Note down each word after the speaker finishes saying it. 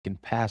can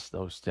pass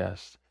those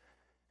tests.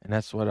 And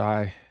that's what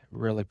I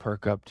really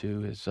perk up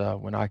to is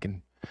when I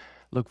can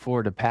look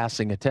forward to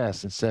passing a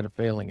test instead of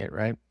failing it,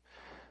 right?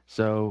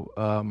 So,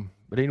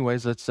 but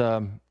anyways, let's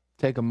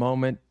take a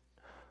moment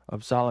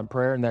of silent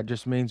prayer, and that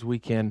just means we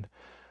can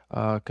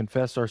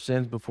confess our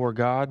sins before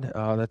God.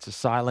 That's a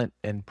silent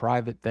and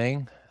private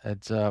thing.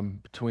 It's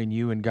between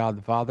you and God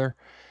the Father,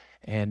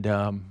 and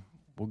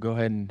we'll go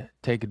ahead and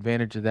take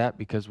advantage of that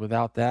because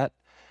without that,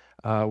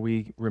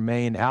 we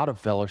remain out of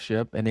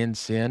fellowship and in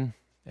sin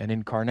and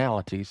in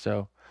carnality.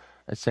 So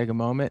let's take a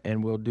moment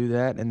and we'll do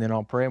that, and then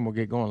I'll pray and we'll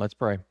get going. Let's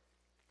pray.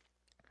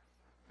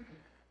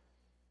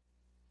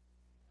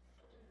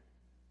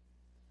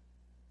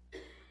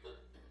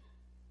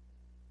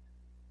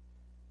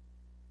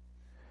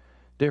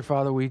 Dear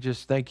Father, we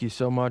just thank you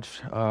so much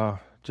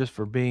just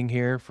for being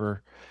here,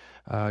 for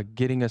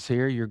getting us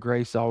here. Your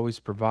grace always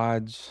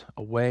provides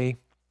a way.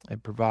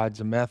 It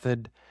provides a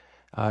method.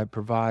 It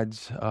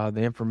provides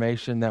the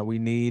information that we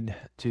need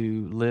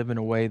to live in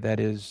a way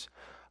that is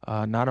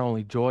not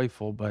only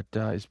joyful, but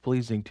is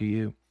pleasing to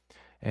you.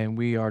 And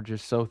we are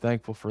just so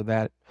thankful for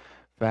that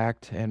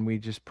fact. And we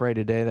just pray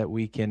today that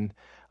we can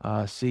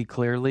see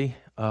clearly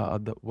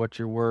what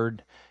your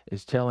word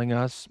is telling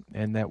us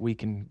and that we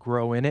can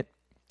grow in it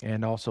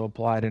and also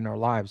apply it in our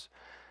lives.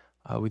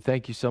 We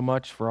thank you so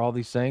much for all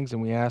these things, and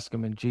we ask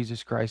them in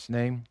Jesus Christ's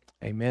name.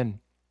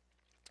 Amen.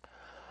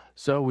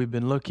 So we've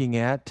been looking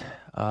at,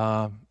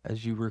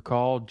 as you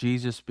recall,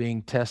 Jesus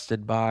being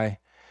tested by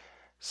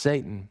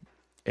Satan.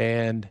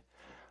 And,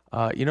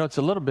 it's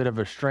a little bit of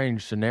a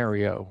strange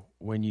scenario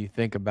when you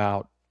think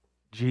about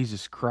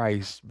Jesus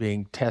Christ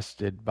being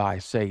tested by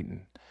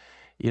Satan.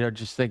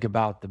 Just think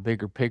about the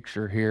bigger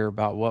picture here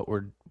about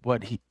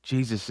what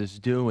Jesus is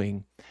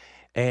doing.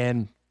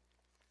 And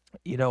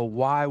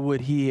why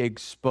would he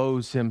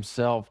expose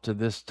himself to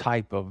this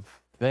type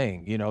of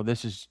thing?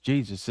 This is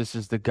Jesus. This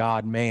is the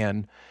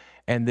God-man.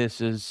 And this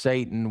is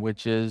Satan,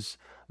 which is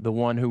the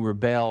one who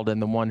rebelled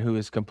and the one who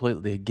is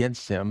completely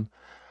against him.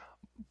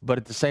 But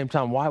at the same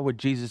time, why would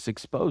Jesus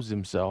expose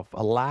himself,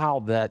 allow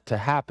that to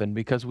happen?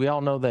 Because we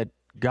all know that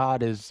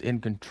God is in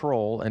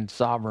control and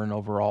sovereign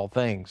over all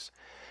things.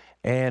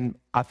 And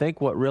I think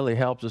what really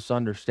helps us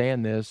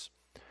understand this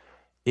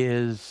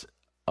is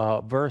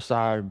a verse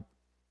I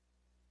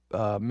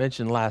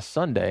mentioned last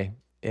Sunday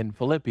in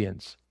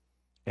Philippians.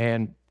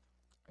 And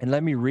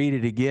let me read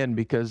it again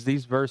because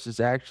these verses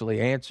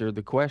actually answer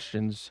the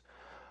questions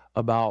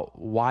about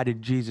why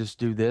did Jesus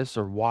do this,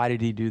 or why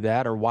did he do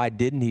that, or why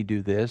didn't he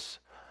do this?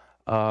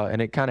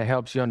 And it kind of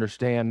helps you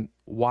understand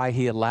why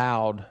he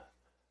allowed,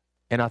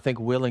 and I think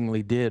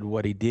willingly did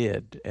what he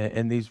did.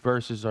 And these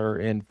verses are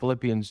in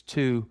Philippians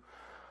 2,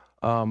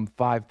 5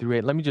 through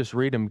 8. Let me just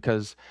read them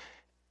because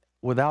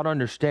without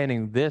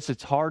understanding this,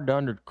 it's hard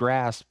to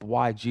grasp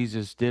why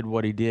Jesus did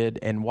what he did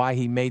and why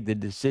he made the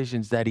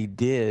decisions that he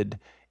did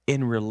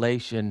in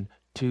relation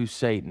to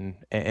Satan.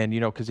 And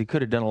because he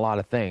could have done a lot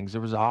of things.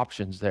 There was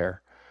options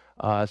there.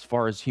 As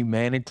far as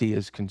humanity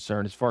is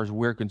concerned, as far as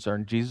we're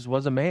concerned, Jesus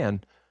was a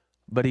man,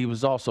 but he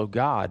was also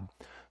God.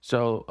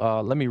 So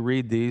let me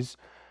read these.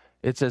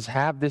 It says,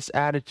 "Have this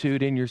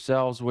attitude in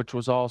yourselves, which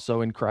was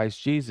also in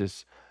Christ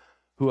Jesus,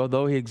 who,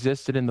 although he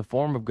existed in the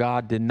form of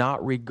God, did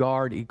not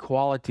regard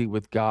equality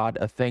with God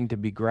a thing to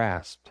be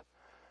grasped,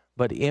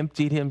 but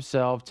emptied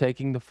himself,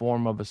 taking the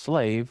form of a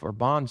slave or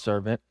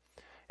bondservant,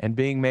 and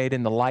being made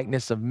in the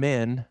likeness of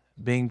men,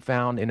 being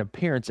found in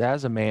appearance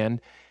as a man,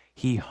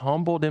 he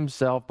humbled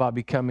himself by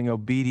becoming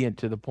obedient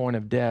to the point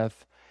of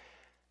death,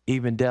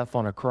 even death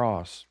on a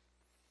cross."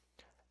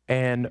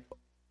 And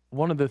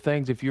one of the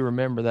things, if you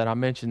remember, that I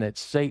mentioned that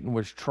Satan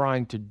was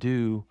trying to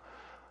do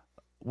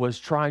was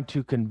trying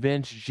to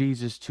convince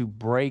Jesus to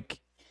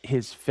break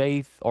his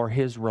faith or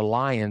his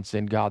reliance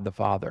in God the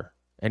Father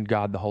and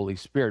God the Holy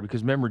Spirit.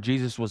 Because remember,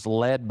 Jesus was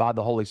led by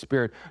the Holy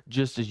Spirit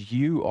just as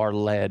you are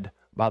led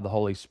by the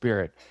Holy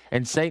Spirit.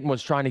 And Satan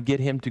was trying to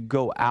get him to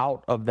go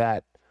out of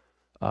that,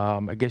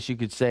 I guess you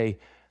could say,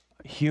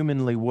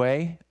 humanly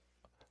way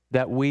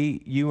that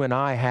you and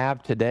I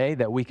have today,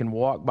 that we can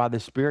walk by the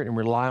Spirit and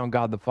rely on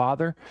God the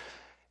Father.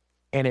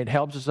 And it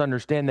helps us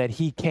understand that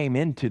he came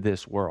into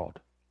this world.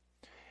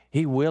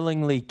 He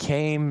willingly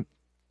came,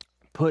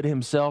 put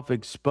himself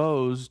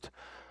exposed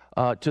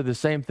to the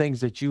same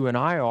things that you and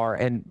I are.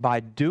 And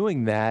by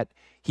doing that,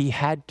 he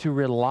had to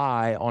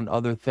rely on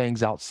other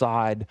things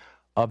outside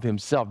of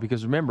himself.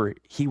 Because remember,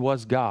 he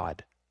was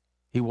God.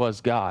 He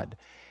was God.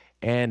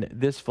 And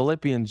this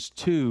Philippians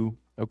 2,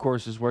 of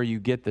course, is where you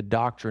get the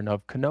doctrine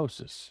of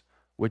kenosis,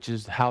 which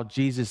is how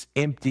Jesus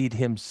emptied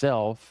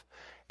himself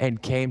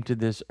and came to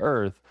this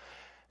earth.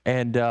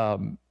 And,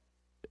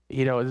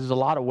 there's a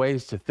lot of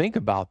ways to think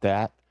about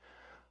that.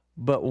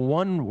 But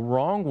one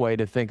wrong way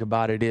to think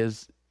about it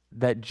is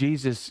that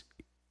Jesus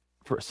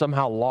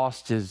somehow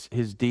lost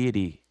his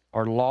deity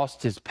or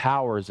lost his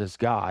powers as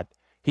God.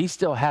 He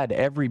still had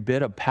every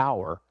bit of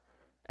power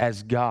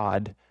as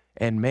God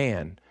and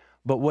man.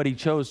 But what he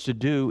chose to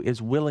do is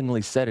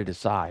willingly set it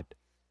aside.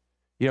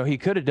 He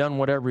could have done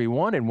whatever he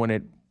wanted when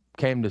it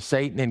came to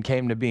Satan and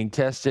came to being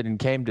tested and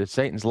came to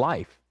Satan's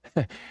life.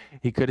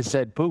 He could have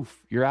said,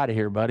 poof, you're out of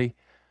here, buddy.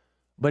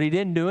 But he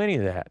didn't do any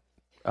of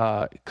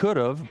that. Could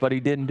have, but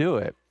he didn't do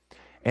it.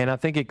 And I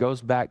think it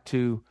goes back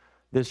to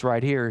this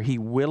right here. He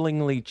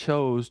willingly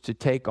chose to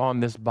take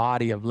on this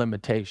body of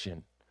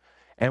limitation.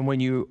 And when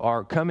you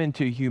are coming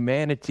to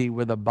humanity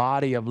with a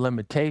body of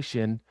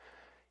limitation,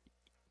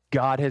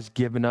 God has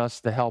given us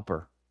the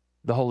helper,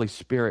 the Holy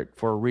Spirit,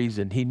 for a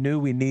reason. He knew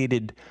we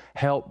needed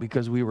help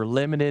because we were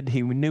limited.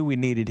 He knew we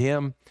needed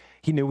him.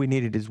 He knew we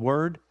needed his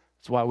word.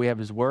 That's why we have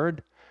his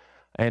word.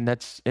 And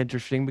that's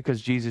interesting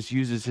because Jesus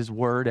uses his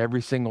word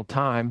every single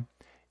time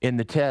in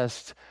the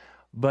test.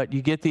 But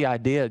you get the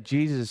idea.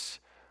 Jesus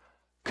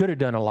could have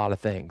done a lot of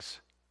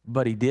things,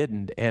 but he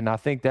didn't. And I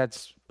think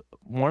that's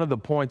one of the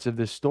points of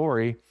this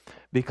story,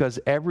 because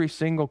every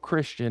single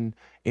Christian,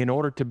 in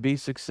order to be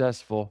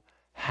successful,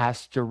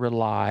 has to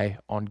rely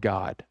on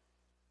God.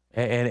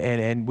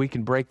 And we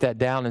can break that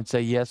down and say,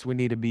 yes, we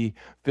need to be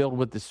filled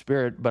with the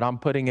Spirit, but I'm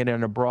putting it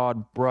in a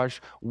broad brush.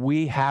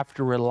 We have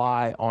to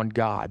rely on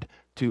God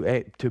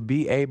to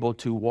be able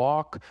to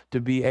walk,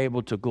 to be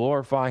able to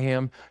glorify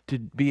him, to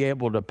be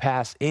able to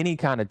pass any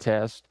kind of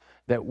test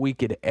that we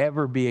could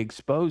ever be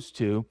exposed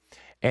to.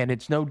 And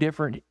it's no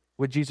different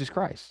with Jesus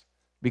Christ,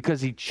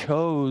 because he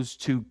chose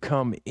to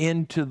come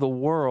into the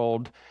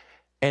world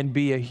and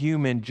be a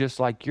human just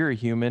like you're a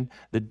human.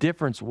 The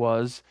difference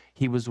was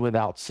he was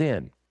without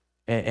sin.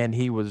 And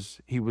he was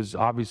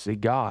obviously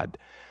God.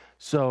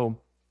 So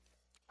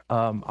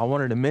I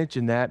wanted to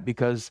mention that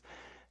because,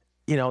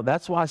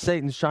 that's why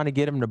Satan's trying to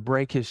get him to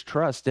break his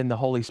trust in the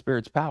Holy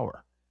Spirit's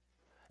power.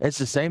 It's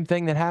the same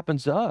thing that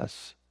happens to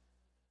us.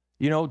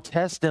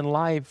 Tests in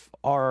life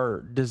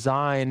are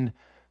designed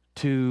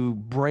to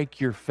break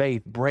your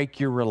faith, break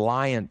your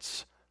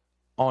reliance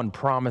on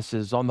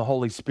promises, on the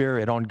Holy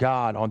Spirit, on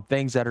God, on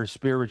things that are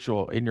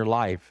spiritual in your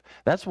life.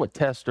 That's what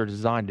tests are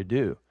designed to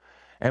do.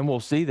 And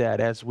we'll see that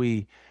as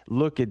we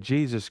look at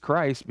Jesus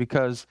Christ,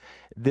 because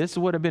this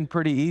would have been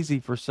pretty easy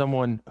for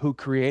someone who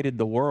created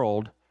the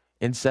world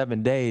in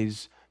 7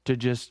 days to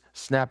just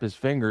snap his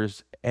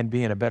fingers and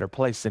be in a better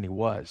place than he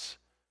was.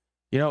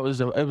 It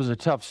was a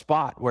tough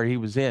spot where he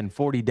was in.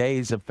 40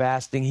 days of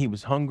fasting. He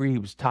was hungry. He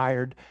was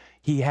tired.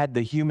 He had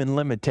the human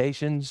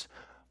limitations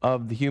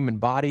of the human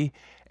body.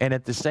 And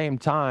at the same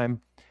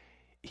time,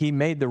 he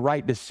made the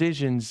right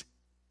decisions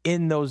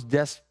in those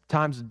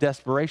times of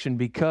desperation,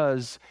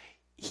 because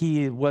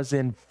he was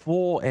in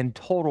full and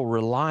total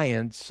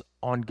reliance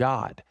on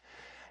God.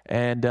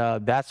 And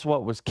that's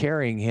what was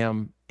carrying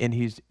him in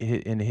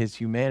his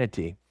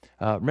humanity.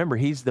 Remember,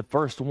 he's the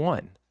first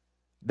one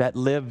that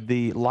lived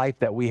the life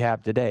that we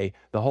have today.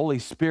 The Holy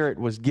Spirit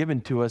was given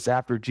to us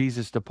after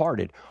Jesus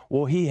departed.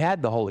 Well, he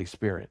had the Holy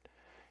Spirit.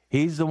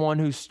 He's the one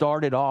who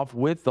started off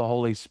with the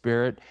Holy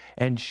Spirit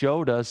and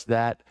showed us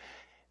that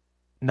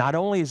not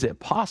only is it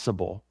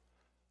possible,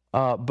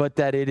 but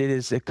that it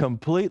is a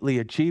completely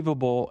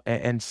achievable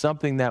and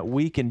something that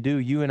we can do,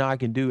 you and I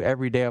can do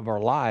every day of our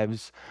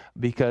lives,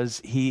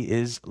 because he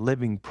is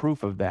living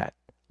proof of that.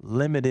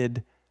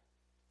 Limited,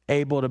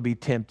 able to be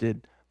tempted,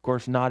 of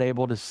course not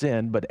able to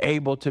sin, but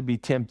able to be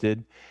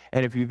tempted.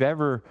 And if you've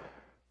ever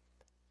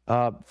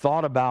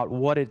thought about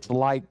what it's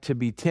like to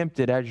be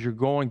tempted as you're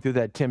going through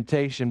that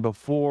temptation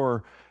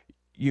before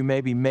you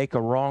maybe make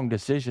a wrong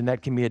decision,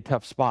 that can be a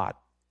tough spot.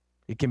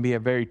 It can be a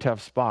very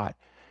tough spot,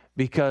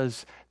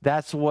 because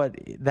that's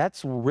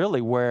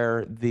really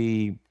where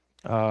the,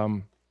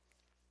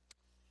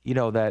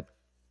 that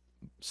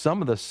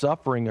some of the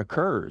suffering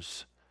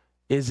occurs,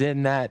 is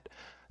in that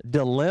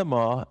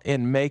dilemma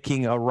in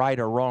making a right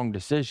or wrong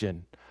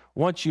decision.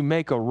 Once you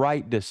make a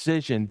right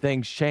decision,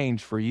 things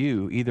change for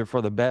you, either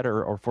for the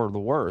better or for the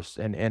worse.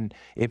 And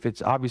if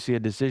it's obviously a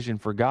decision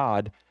for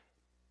God,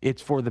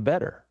 it's for the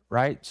better,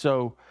 right?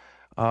 So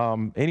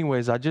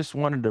anyways, I just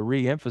wanted to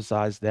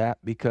reemphasize that,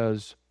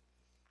 because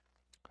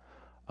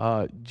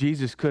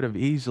Jesus could have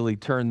easily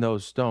turned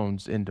those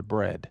stones into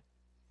bread.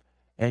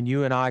 And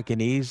you and I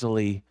can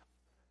easily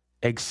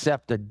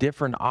accept a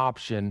different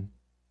option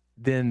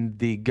than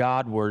the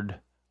Godward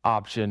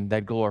option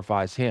that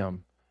glorifies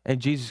him. And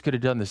Jesus could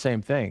have done the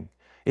same thing.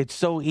 It's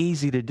so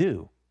easy to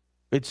do.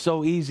 It's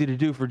so easy to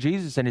do for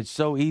Jesus, and it's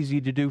so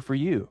easy to do for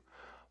you.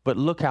 But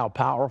look how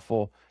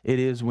powerful it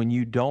is when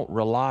you don't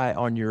rely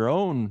on your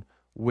own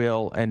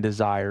will and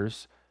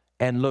desires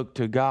and look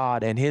to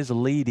God and his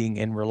leading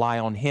and rely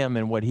on him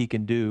and what he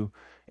can do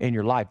in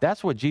your life.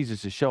 That's what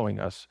Jesus is showing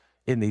us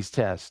in these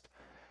tests.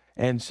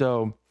 And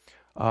so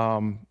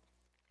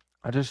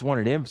I just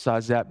wanted to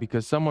emphasize that,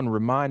 because someone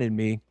reminded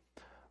me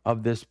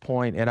of this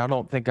point, and I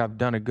don't think I've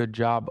done a good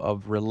job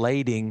of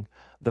relating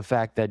the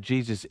fact that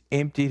Jesus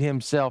emptied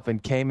himself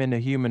and came into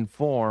human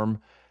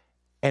form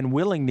and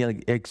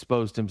willingly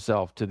exposed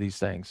himself to these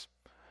things,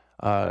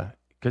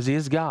 because he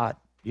is God,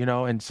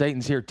 and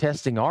Satan's here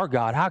testing our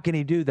God. How can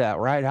he do that,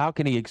 right? How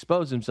can he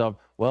expose himself?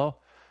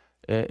 Well,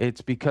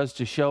 it's because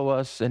to show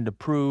us and to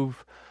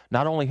prove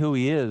not only who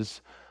he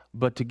is,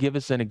 but to give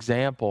us an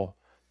example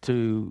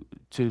to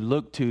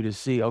look to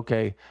see,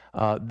 okay,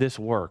 this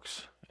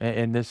works.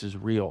 and this is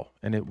real,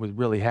 and it would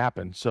really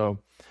happen. So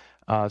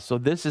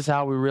this is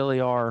how we really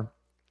are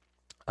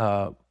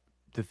to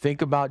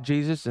think about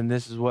Jesus, and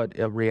this is what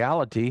a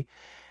reality,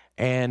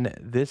 and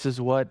this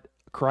is what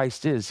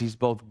Christ is. He's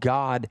both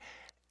God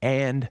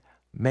and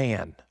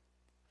man.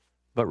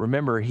 But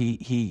remember,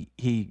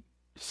 he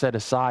set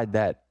aside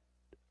that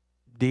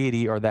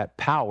deity, or that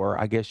power,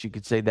 I guess you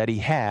could say, that he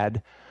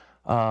had,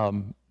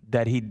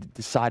 that he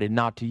decided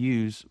not to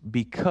use,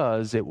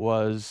 because it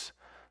was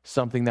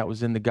something that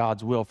was in the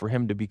God's will for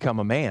him to become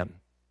a man.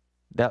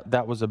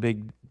 That was a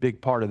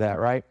big part of that,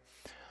 right?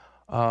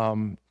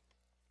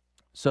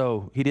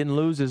 So he didn't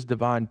lose his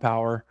divine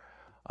power,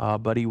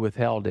 but he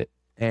withheld it.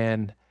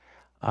 And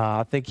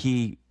I think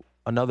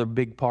another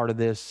big part of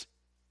this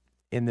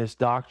in this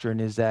doctrine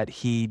is that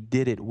he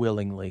did it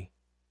willingly.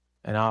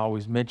 And I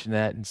always mention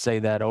that and say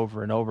that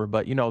over and over.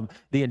 But,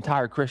 the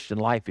entire Christian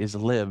life is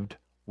lived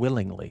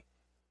willingly.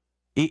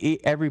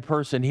 Every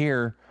person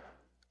here,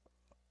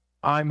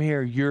 I'm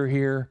here, you're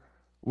here,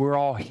 we're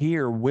all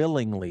here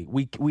willingly.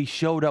 We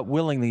showed up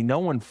willingly. No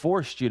one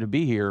forced you to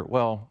be here.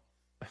 Well,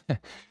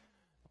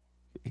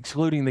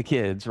 excluding the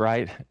kids,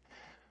 right?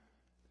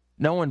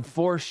 No one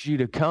forced you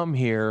to come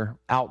here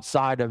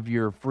outside of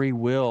your free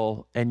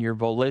will and your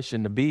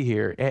volition to be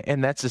here.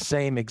 And that's the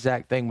same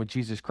exact thing with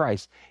Jesus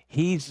Christ.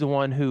 He's the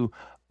one who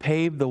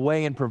paved the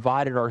way and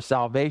provided our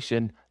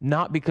salvation,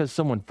 not because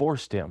someone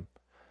forced him.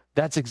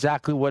 That's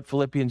exactly what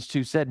Philippians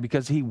 2 said,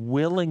 because he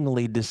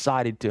willingly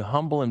decided to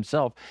humble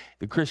himself.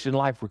 The Christian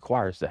life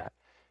requires that.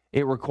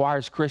 It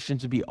requires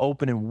Christians to be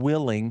open and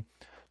willing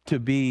to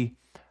be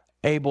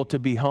able to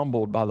be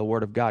humbled by the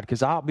word of God.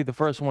 Because I'll be the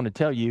first one to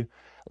tell you,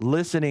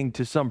 listening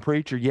to some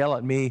preacher yell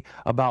at me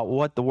about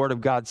what the word of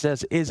God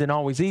says isn't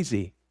always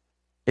easy.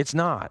 It's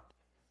not.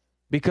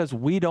 Because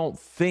we don't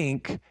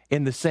think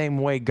in the same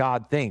way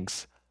God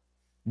thinks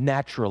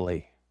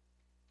naturally.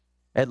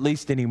 At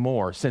least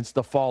anymore, since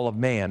the fall of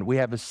man. We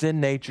have a sin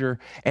nature,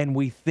 and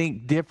we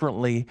think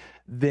differently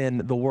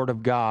than the word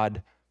of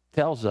God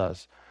tells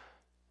us.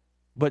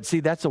 But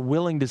see, that's a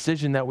willing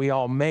decision that we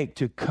all make,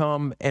 to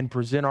come and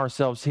present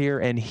ourselves here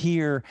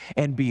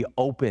and be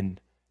open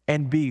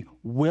and be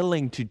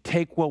willing to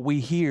take what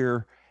we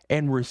hear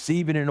and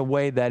receive it in a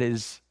way that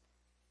is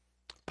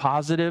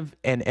positive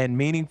and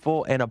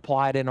meaningful, and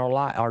apply it in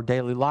our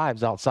daily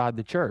lives outside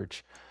the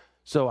church.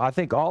 So I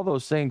think all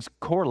those things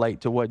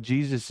correlate to what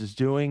Jesus is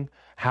doing,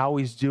 how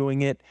he's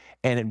doing it,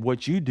 and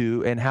what you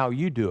do and how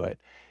you do it.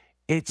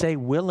 It's a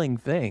willing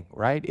thing,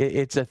 right?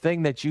 It's a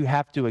thing that you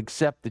have to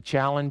accept the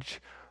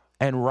challenge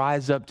and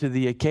rise up to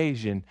the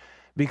occasion.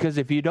 Because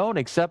if you don't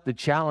accept the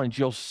challenge,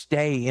 you'll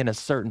stay in a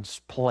certain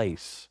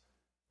place,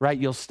 right?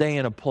 You'll stay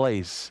in a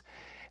place.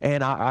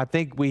 And I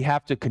think we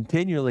have to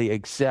continually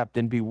accept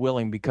and be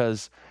willing,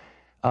 because,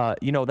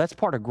 that's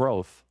part of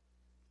growth.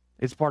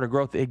 It's part of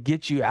growth. It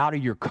gets you out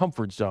of your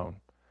comfort zone,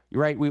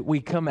 right?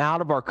 We come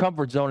out of our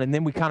comfort zone, and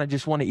then we kind of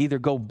just want to either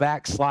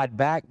slide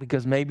back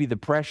because maybe the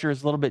pressure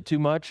is a little bit too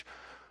much,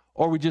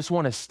 or we just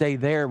want to stay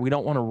there. We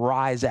don't want to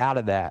rise out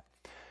of that.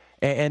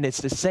 And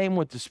it's the same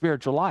with the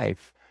spiritual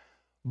life.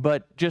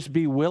 But just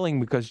be willing,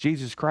 because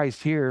Jesus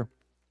Christ here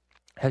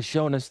has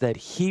shown us that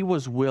he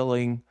was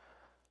willing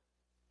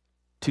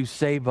to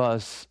save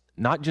us,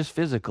 not just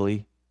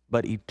physically,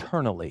 but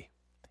eternally.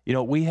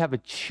 We have a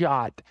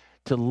shot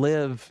to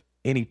live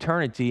in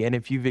eternity. And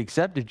if you've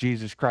accepted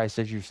Jesus Christ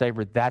as your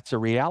Savior, that's a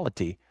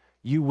reality.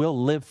 You will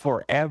live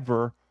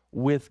forever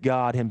with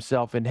God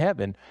himself in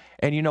heaven.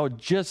 And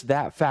just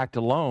that fact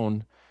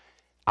alone,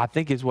 I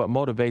think, is what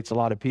motivates a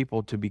lot of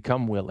people to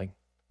become willing.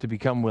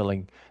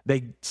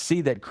 They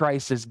see that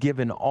Christ has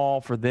given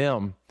all for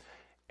them,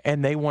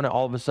 and they want to,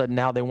 all of a sudden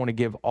now they want to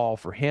give all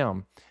for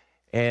him.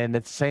 And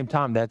at the same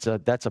time, that's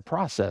a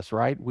process,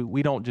 right?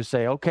 We don't just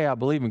say, okay, I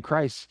believe in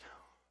Christ,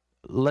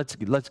 let's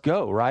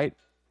go, right?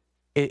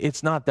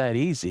 It's not that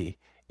easy.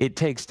 It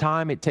takes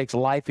time. It takes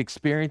life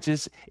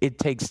experiences. It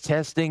takes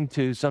testing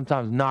to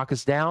sometimes knock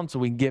us down so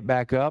we can get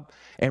back up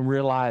and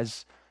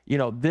realize,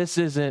 this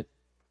isn't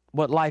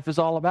what life is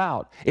all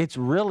about. It's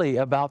really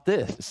about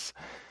this.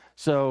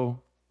 So,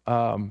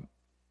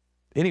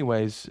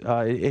 it's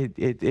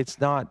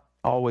not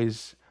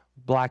always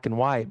black and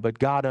white, but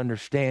God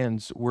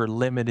understands we're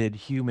limited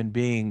human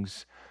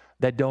beings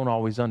that don't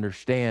always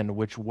understand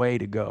which way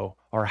to go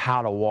or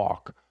how to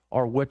walk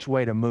or which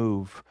way to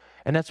move.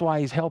 And that's why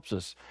he helps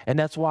us. And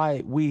that's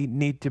why we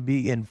need to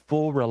be in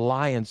full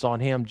reliance on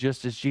him,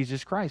 just as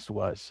Jesus Christ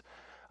was.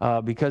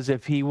 Because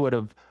if he would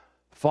have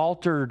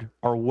faltered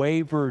or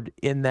wavered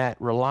in that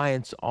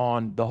reliance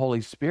on the Holy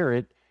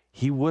Spirit,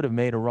 he would have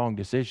made a wrong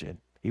decision.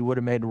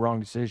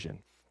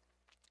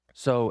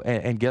 So,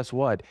 and guess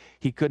what?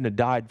 He couldn't have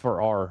died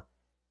for our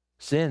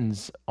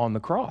sins on the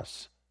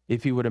cross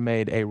if he would have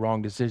made a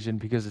wrong decision,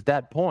 because at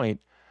that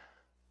point,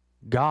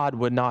 God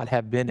would not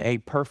have been a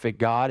perfect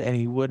God, and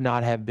he would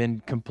not have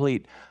been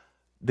complete.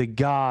 The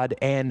God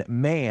and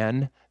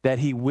man that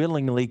he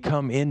willingly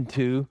come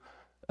into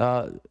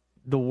the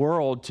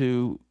world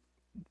to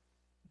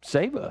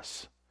save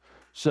us.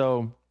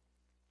 So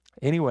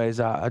anyways,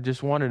 I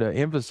just wanted to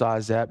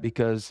emphasize that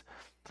because,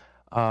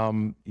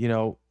 you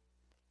know,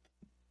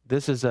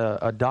 this is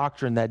a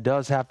doctrine that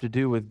does have to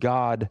do with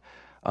God,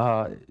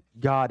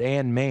 God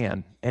and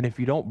man. And if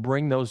you don't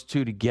bring those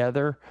two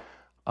together,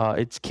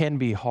 it can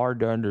be hard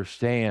to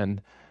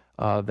understand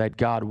that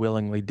God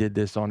willingly did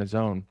this on his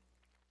own.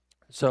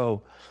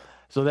 So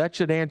that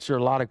should answer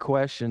a lot of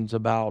questions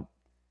about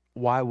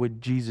why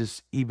would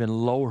Jesus even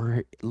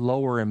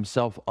lower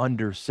himself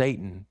under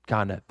Satan?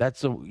 Kind of.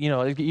 That's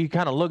you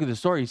kind of look at the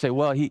story. You say,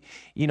 well,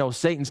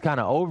 Satan's kind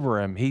of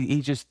over him.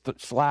 He's just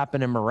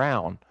slapping him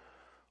around.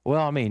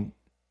 Well, I mean,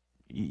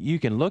 you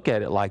can look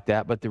at it like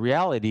that, but the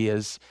reality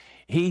is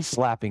he's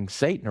slapping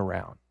Satan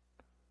around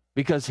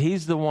because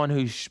he's the one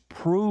who's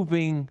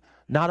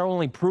not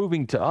only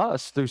proving to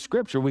us through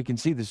Scripture, we can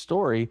see the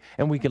story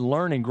and we can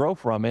learn and grow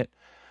from it,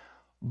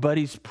 but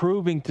he's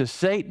proving to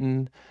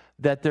Satan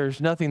that there's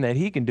nothing that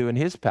he can do in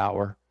his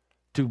power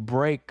to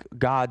break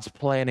God's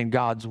plan and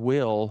God's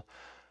will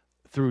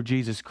through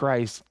Jesus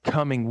Christ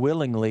coming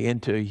willingly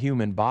into a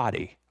human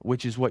body,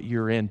 which is what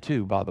you're in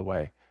too, by the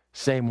way.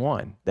 Same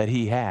one that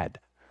he had.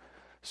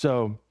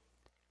 So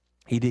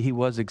he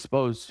was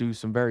exposed to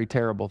some very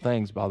terrible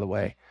things, by the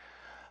way.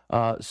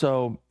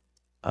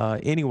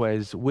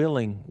 Anyways,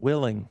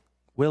 willing,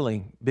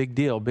 big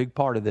deal, big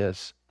part of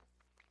this.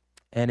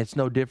 And it's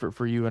no different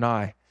for you and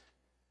I.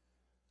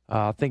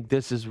 I think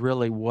this is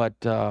really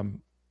what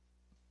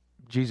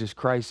Jesus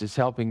Christ is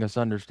helping us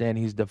understand.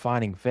 He's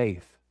defining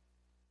faith,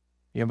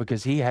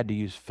 because he had to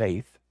use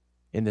faith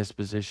in this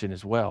position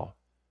as well.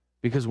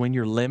 Because when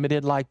you're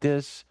limited like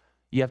this,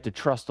 you have to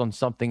trust on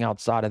something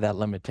outside of that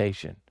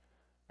limitation.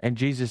 And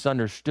Jesus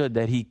understood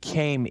that he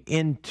came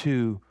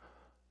into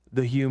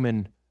the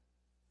human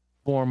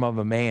form of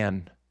a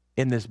man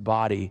in this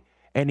body,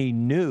 and he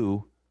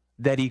knew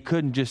that he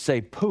couldn't just say,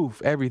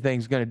 poof,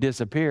 everything's going to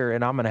disappear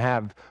and I'm going to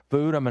have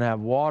food, I'm going to have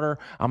water,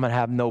 I'm going to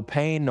have no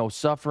pain, no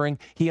suffering.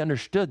 He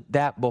understood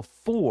that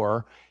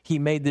before he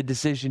made the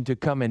decision to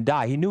come and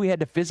die. He knew he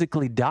had to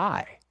physically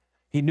die.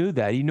 He knew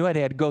that. He knew he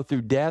had to go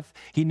through death.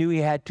 He knew he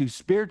had to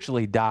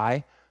spiritually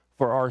die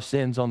for our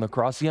sins on the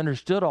cross. He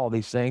understood all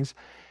these things.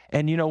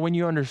 And, when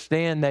you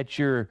understand that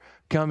you're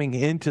coming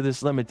into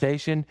this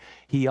limitation,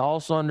 he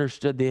also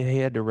understood that he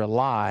had to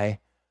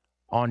rely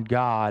on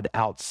God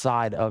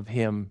outside of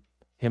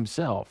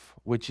himself,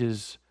 which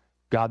is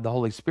God, the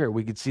Holy Spirit.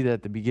 We could see that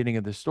at the beginning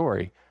of the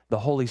story. The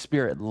Holy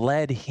Spirit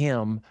led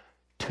him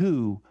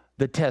to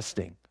the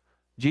testing.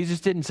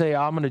 Jesus didn't say,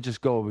 I'm going to just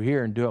go over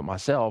here and do it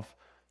myself.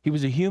 He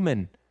was a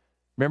human.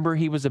 Remember,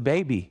 he was a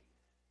baby.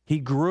 He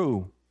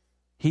grew.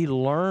 He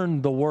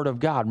learned the Word of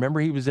God. Remember,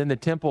 he was in the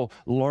temple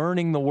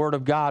learning the Word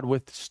of God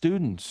with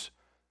students.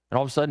 And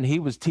all of a sudden, he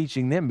was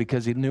teaching them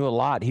because he knew a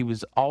lot. He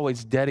was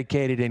always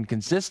dedicated and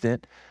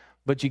consistent.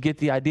 But you get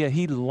the idea.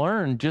 He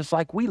learned just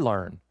like we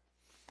learn.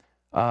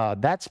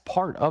 That's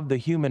part of the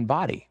human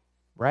body,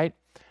 right?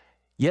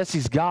 Yes,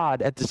 he's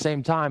God. At the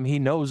same time, he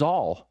knows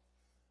all.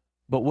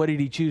 But what did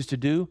he choose to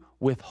do?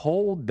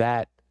 Withhold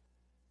that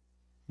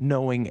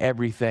knowing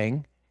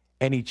everything.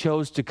 And he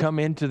chose to come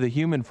into the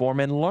human form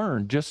and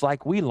learn just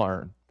like we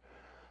learn.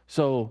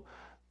 So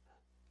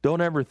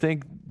don't ever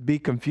be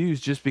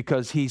confused just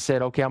because he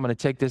said, okay, I'm going to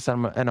take this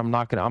and I'm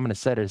going to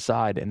set it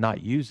aside and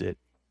not use it.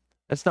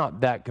 It's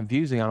not that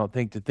confusing, I don't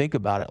think, to think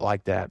about it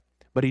like that.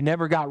 But he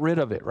never got rid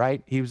of it,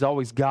 right? He was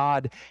always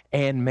God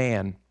and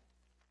man.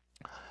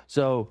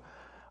 So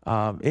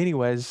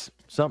anyways,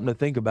 something to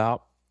think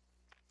about.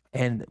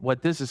 And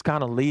what this is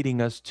kind of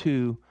leading us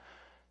to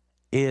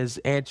is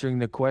answering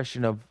the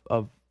question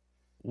of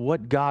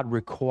what God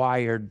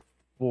required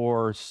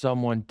for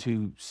someone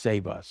to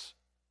save us.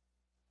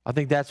 I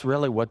think that's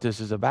really what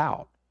this is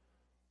about,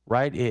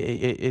 right?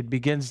 It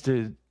begins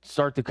to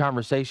start the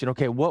conversation.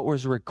 Okay, what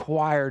was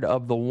required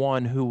of the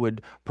one who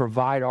would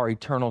provide our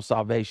eternal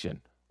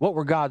salvation? What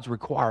were God's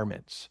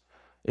requirements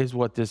is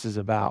what this is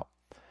about.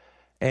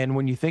 And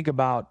when you think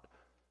about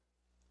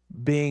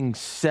being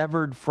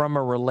severed from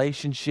a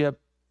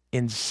relationship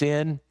in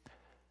sin,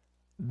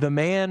 the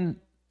man,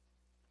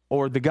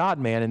 or the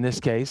God-man in this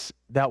case,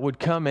 that would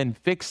come and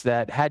fix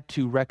that had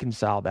to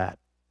reconcile that.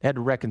 Had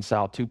to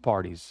reconcile two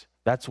parties.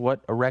 That's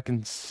what a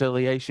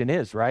reconciliation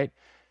is, right?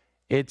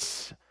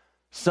 It's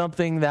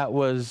something that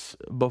was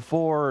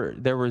before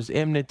there was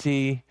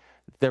enmity,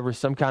 there was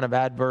some kind of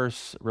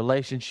adverse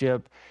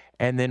relationship,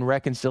 and then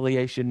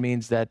reconciliation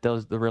means that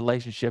the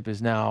relationship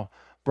is now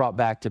brought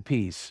back to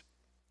peace.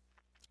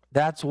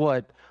 That's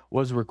what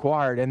was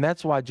required, and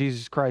that's why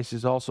Jesus Christ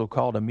is also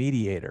called a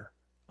mediator,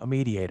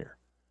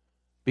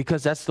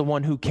 because that's the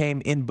one who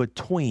came in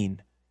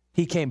between.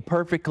 He came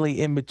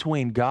perfectly in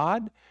between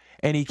God,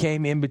 and he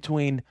came in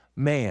between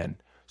man.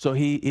 So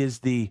he is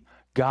the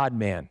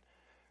God-man.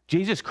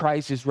 Jesus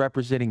Christ is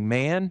representing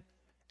man,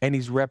 and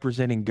he's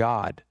representing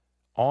God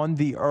on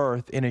the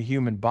earth in a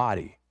human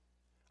body.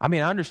 I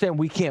mean, I understand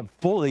we can't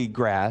fully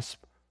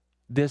grasp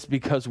this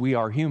because we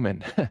are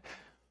human,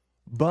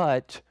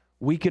 but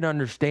we can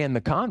understand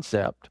the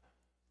concept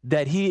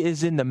that he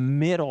is in the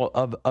middle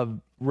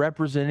of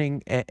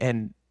representing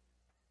and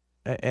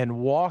and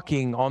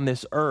walking on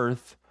this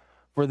earth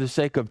for the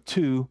sake of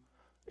two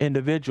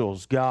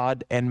individuals,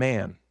 God and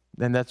man.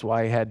 And that's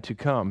why he had to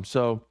come.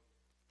 So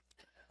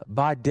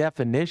by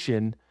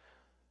definition,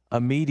 a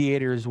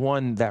mediator is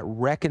one that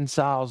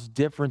reconciles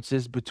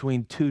differences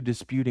between two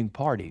disputing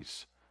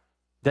parties.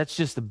 That's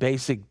just the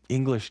basic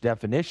English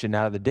definition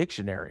out of the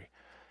dictionary.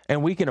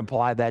 And we can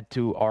apply that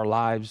to our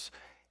lives,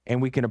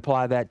 and we can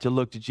apply that to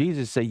look to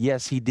Jesus, say,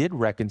 yes, he did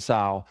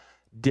reconcile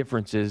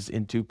differences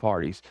in two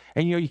parties.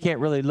 And you can't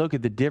really look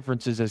at the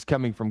differences as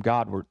coming from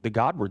Godward, the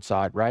Godward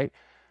side, right?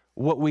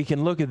 What we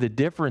can look at the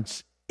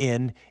difference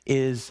in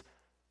is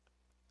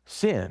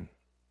sin.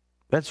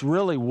 That's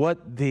really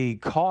what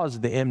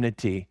caused the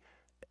enmity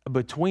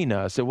between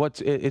us.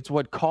 It's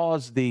what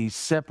caused the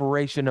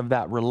separation of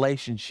that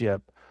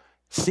relationship.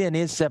 Sin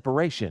is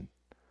separation.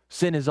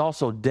 Sin is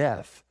also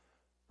death,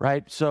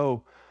 right?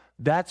 So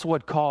that's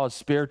what caused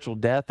spiritual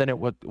death, and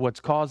what's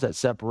caused that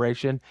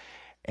separation.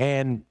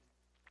 And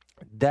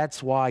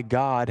that's why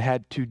God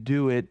had to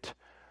do it.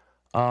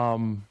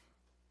 Well,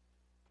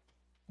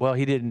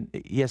 he didn't.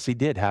 Yes, he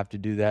did have to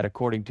do that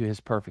according to his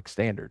perfect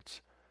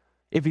standards.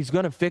 If he's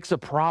going to fix a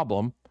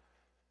problem,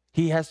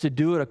 he has to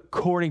do it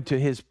according to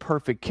his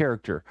perfect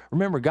character.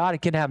 Remember,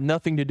 God can have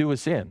nothing to do with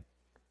sin.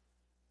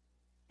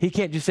 He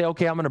can't just say,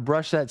 okay, I'm going to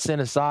brush that sin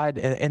aside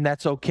and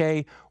that's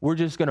okay. We're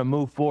just going to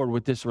move forward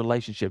with this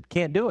relationship.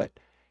 Can't do it.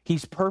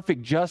 He's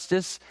perfect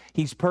justice.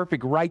 He's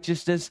perfect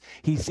righteousness.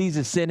 He sees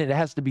a sin and it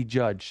has to be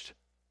judged.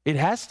 It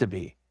has to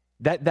be.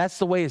 That's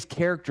the way his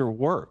character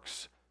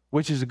works,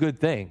 which is a good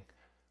thing,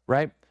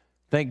 right?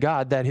 Thank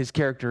God that his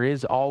character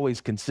is always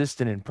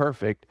consistent and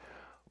perfect.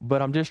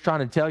 But I'm just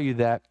trying to tell you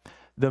that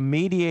the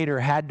mediator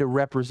had to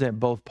represent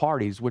both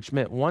parties, which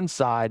meant one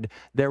side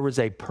there was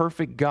a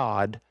perfect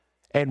God,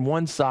 and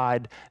one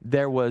side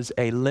there was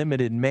a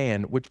limited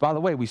man, which, by the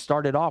way, we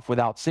started off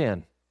without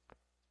sin.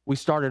 We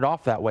started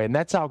off that way, and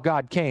that's how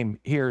God came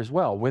here as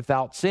well,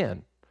 without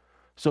sin.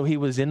 So he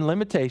was in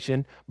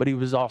limitation, but he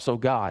was also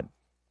God.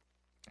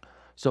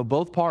 So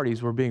both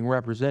parties were being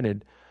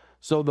represented.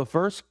 So the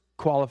first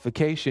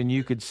qualification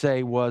you could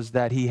say was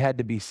that he had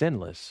to be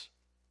sinless.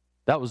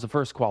 That was the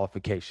first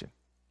qualification.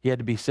 He had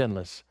to be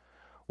sinless,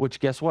 which,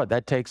 guess what?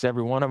 That takes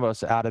every one of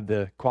us out of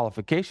the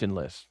qualification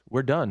list.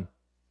 We're done.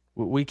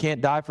 We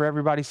can't die for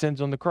everybody's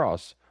sins on the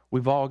cross.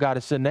 We've all got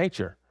a sin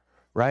nature,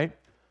 right?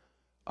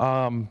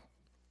 And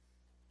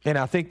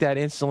I think that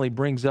instantly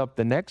brings up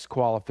the next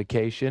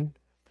qualification.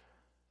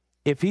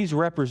 If he's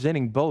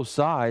representing both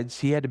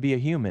sides, he had to be a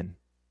human.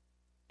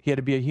 He had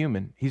to be a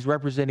human. He's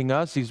representing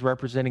us, he's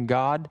representing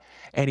God,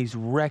 and he's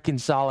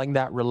reconciling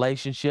that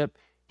relationship.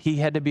 He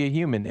had to be a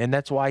human, and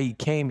that's why he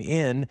came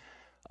in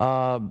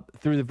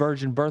through the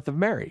virgin birth of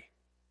Mary.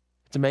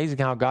 It's amazing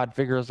how God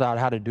figures out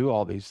how to do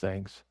all these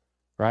things,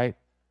 right?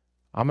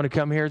 I'm going to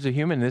come here as a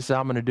human. This is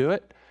how I'm going to do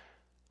it.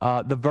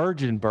 The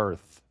virgin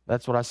birth.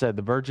 That's what I said,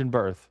 the virgin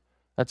birth.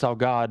 That's how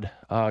God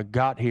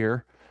got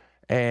here,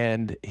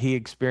 and he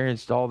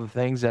experienced all the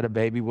things that a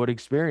baby would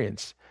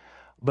experience.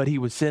 But he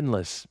was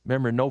sinless.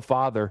 Remember, no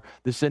father.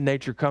 The sin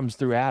nature comes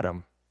through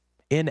Adam.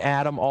 In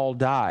Adam, all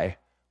die.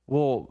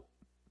 Well,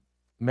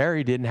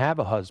 Mary didn't have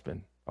a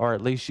husband, or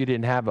at least she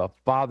didn't have a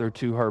father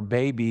to her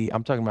baby.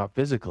 I'm talking about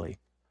physically.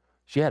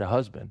 She had a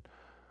husband.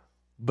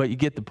 But you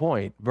get the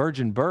point.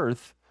 Virgin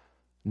birth,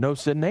 no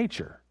sin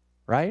nature,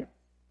 right?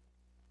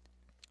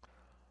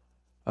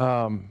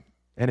 And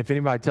if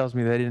anybody tells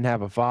me they didn't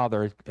have a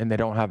father and they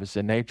don't have a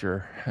sin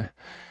nature,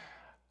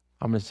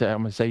 I'm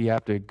gonna say you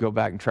have to go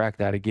back and track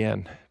that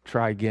again.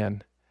 Try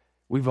again.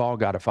 We've all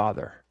got a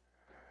father.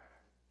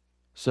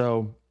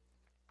 So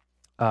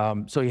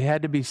he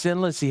had to be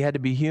sinless. He had to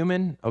be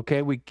human.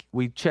 Okay,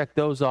 we checked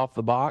those off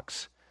the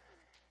box.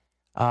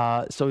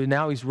 So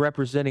now he's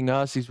representing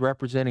us. He's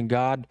representing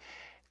God.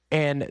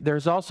 And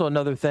there's also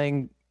another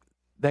thing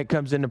that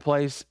comes into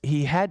place.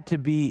 He had to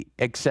be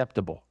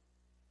acceptable,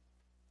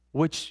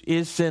 which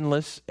is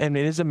sinless, and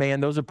it is a man.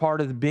 Those are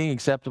part of being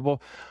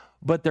acceptable.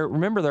 But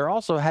remember, there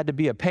also had to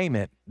be a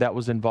payment that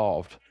was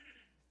involved.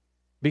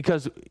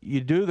 Because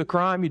you do the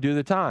crime, you do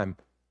the time.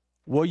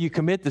 Well, you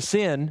commit the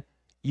sin,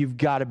 you've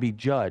got to be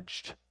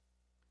judged.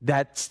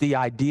 That's the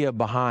idea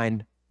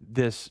behind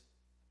this,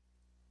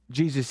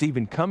 Jesus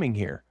even coming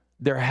here.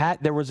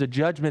 There was a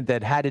judgment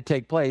that had to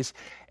take place,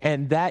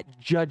 and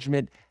that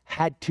judgment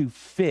had to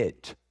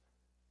fit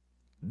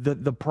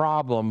the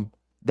problem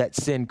that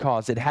sin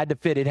caused. It had to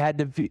fit. It had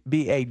to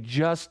be a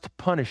just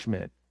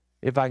punishment,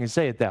 if I can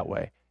say it that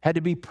way. It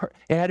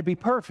had to be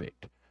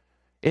perfect.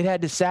 It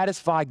had to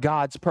satisfy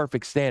God's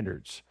perfect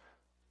standards.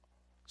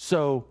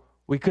 So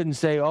we couldn't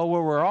say, oh,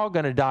 well, we're all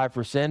going to die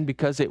for sin,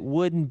 because it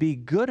wouldn't be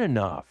good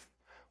enough.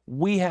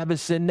 We have a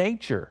sin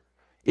nature.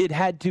 It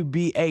had to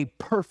be a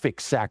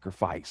perfect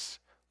sacrifice.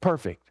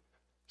 Perfect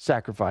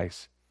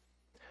sacrifice.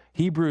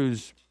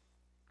 Hebrews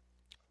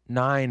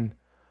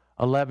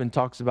 9:11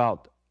 talks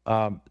about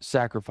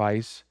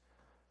sacrifice.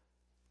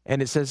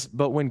 And it says,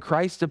 but when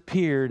Christ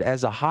appeared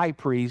as a high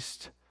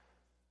priest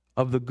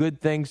of the good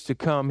things to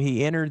come,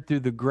 he entered through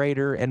the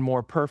greater and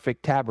more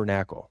perfect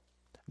tabernacle,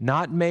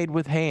 not made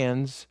with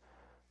hands,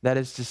 that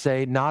is to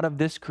say, not of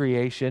this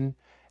creation,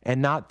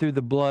 and not through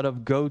the blood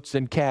of goats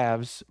and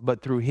calves,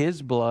 but through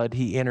his blood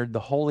he entered the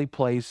holy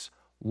place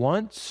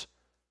once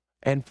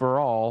and for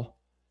all,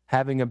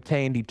 having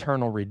obtained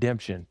eternal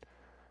redemption.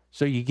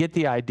 So you get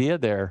the idea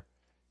there.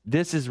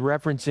 This is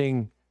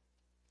referencing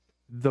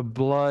the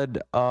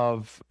blood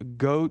of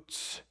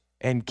goats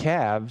and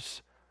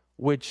calves,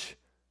 which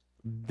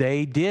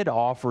they did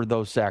offer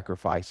those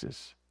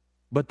sacrifices,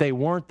 but they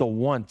weren't the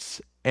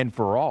once and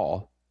for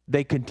all.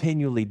 They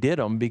continually did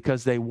them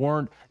because they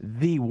weren't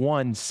the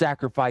one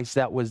sacrifice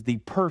that was the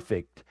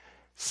perfect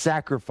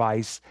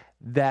sacrifice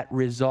that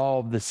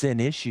resolved the sin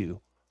issue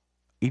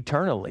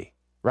eternally,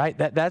 right?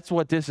 That's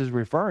what this is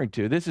referring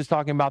to. This is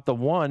talking about the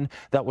one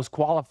that was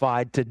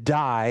qualified to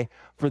die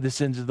for the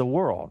sins of the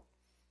world.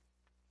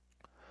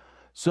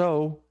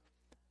 So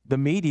the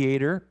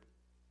mediator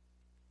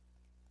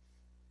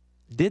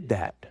did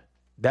that.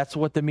 That's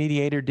what the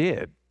mediator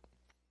did.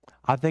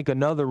 I think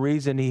another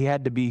reason he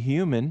had to be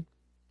human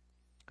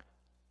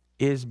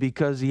is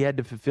because he had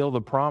to fulfill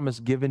the promise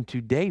given to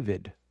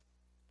David,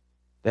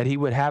 that he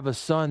would have a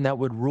son that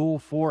would rule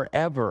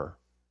forever.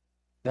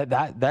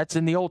 That's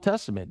in the Old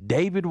Testament.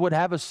 David would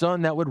have a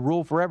son that would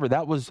rule forever.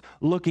 That was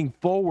looking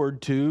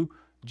forward to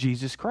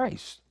Jesus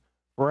Christ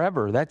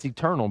forever. That's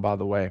eternal, by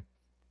the way.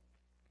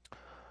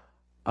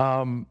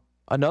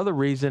 Another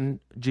reason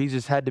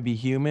Jesus had to be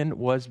human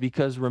was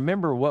because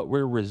remember what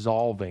we're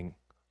resolving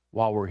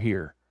while we're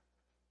here.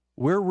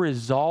 We're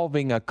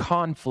resolving a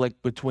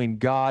conflict between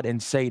God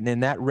and Satan,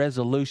 and that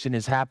resolution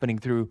is happening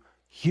through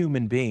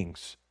human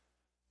beings.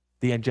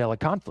 The angelic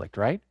conflict,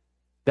 right?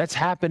 That's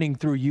happening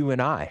through you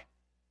and I.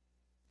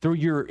 Through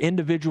your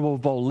individual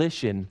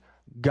volition,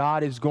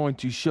 God is going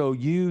to show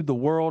you, the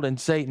world, and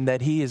Satan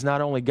that he is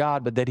not only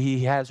God, but that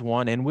he has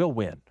won and will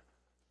win.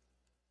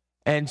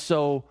 And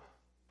so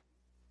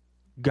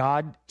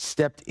God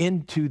stepped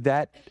into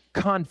that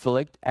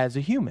conflict as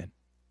a human.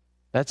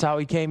 That's how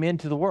he came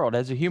into the world,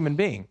 as a human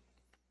being.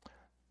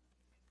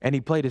 And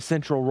he played a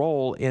central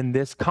role in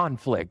this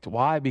conflict.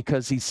 Why?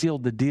 Because he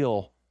sealed the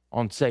deal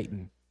on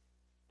Satan.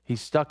 He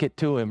stuck it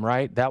to him,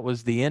 right? That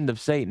was the end of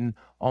Satan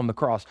on the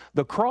cross.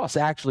 The cross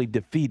actually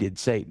defeated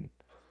Satan.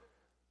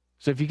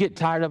 So if you get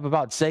tired up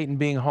about Satan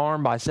being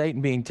harmed by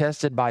Satan, being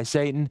tested by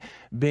Satan,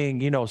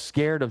 being,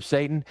 scared of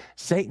Satan,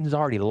 Satan's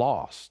already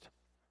lost.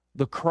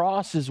 The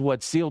cross is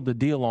what sealed the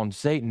deal on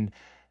Satan.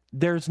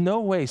 There's no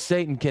way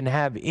Satan can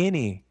have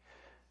anything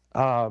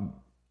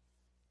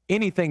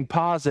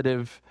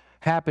positive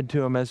happen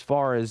to him as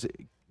far as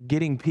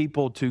getting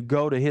people to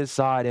go to his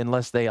side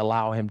unless they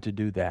allow him to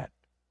do that.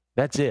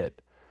 That's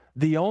it.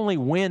 The only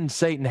win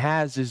Satan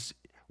has is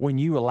when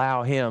you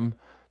allow him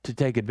to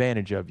take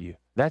advantage of you.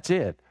 That's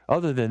it.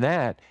 Other than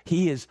that,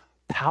 he is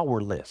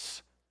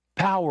powerless.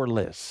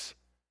 Powerless.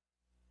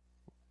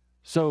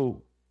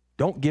 So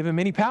don't give him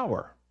any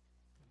power.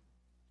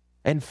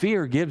 And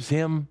fear gives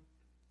him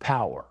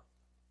power.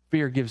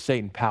 Fear gives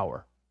Satan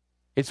power.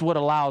 It's what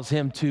allows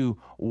him to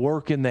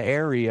work in the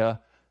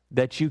area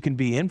that you can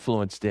be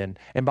influenced in.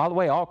 And by the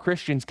way, all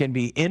Christians can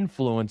be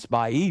influenced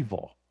by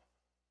evil.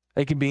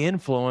 They can be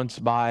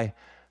influenced by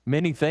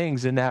many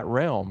things in that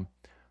realm.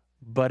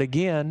 But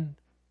again,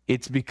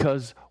 it's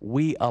because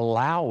we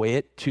allow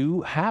it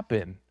to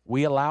happen.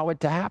 We allow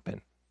it to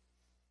happen.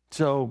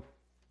 So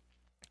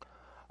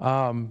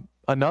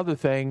another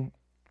thing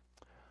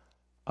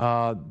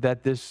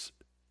that this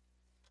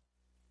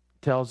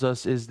tells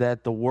us is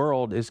that the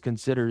world is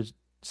considered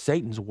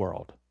Satan's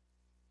world.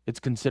 It's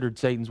considered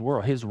Satan's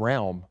world, his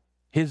realm,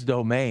 his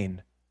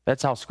domain.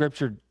 That's how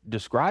Scripture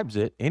describes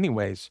it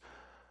anyways.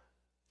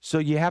 So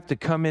you have to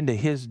come into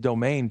his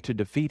domain to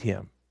defeat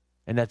him.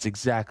 And that's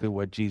exactly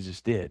what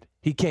Jesus did.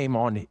 He came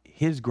on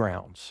his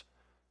grounds.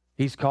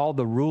 He's called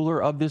the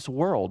ruler of this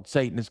world.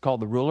 Satan is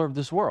called the ruler of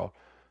this world.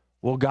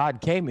 Well,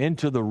 God came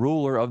into the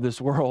ruler of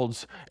this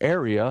world's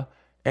area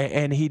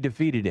and he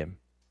defeated him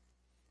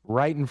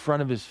right in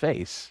front of his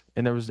face.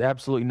 And there was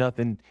absolutely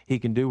nothing he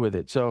can do with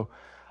it. So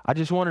I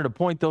just wanted to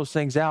point those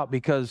things out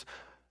because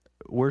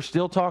we're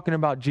still talking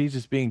about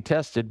Jesus being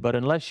tested, but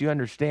unless you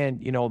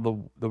understand,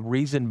 the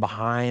reason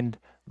behind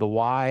the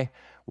why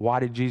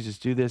did Jesus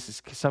do this,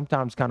 it's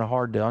sometimes kind of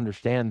hard to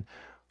understand,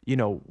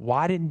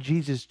 why didn't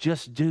Jesus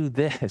just do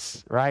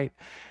this, right?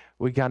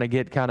 We kind of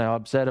get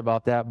upset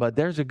about that, but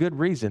there's a good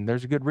reason.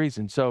 There's a good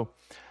reason. So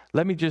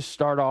let me just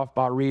start off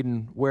by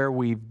reading where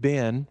we've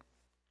been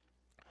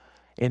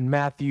in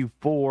Matthew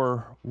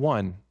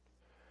 4:1.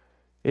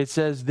 It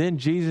says, "Then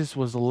Jesus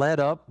was led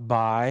up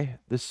by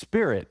the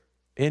Spirit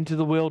into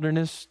the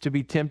wilderness to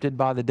be tempted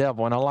by the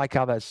devil." And I like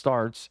how that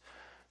starts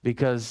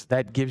because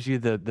that gives you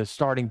the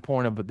starting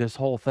point of this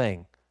whole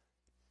thing.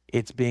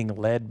 It's being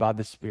led by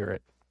the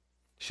Spirit.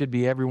 Should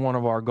be every one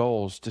of our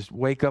goals, to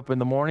wake up in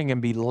the morning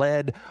and be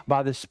led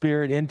by the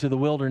Spirit into the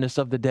wilderness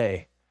of the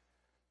day.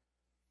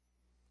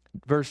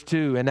 Verse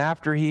 2, "And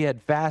after he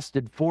had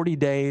fasted 40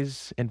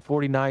 days and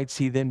 40 nights,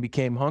 he then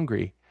became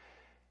hungry.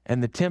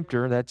 And the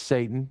tempter," that's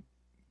Satan,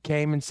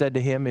 "came and said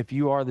to him, 'If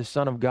you are the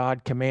Son of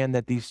God, command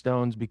that these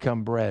stones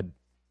become bread.'"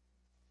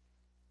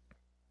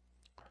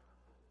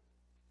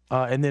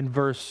 And then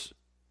verse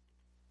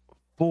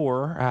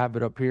 4, I have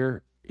it up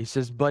here. He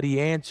says, but he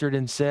answered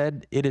and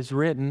said, it is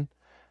written,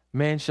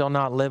 man shall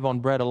not live on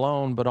bread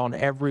alone, but on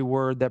every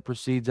word that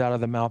proceeds out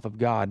of the mouth of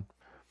God.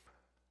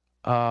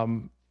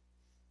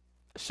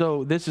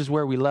 So this is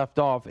where we left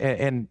off.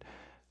 And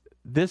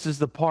this is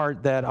the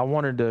part that I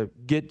wanted to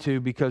get to,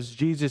 because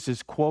Jesus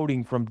is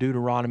quoting from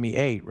Deuteronomy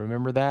 8.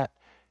 Remember that?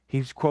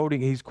 He's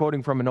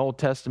quoting from an Old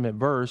Testament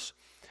verse.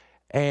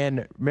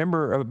 And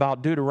remember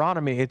about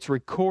Deuteronomy, it's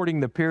recording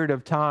the period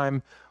of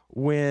time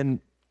when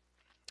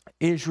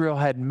Israel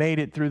had made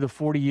it through the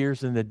 40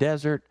 years in the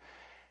desert,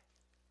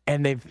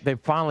 and they've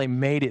finally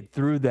made it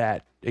through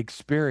that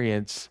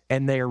experience,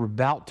 and they are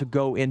about to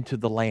go into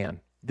the land,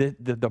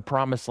 the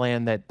promised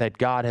land that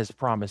God has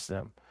promised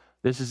them.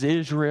 This is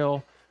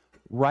Israel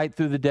right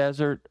through the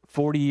desert,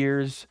 40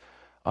 years.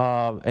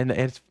 And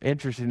it's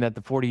interesting that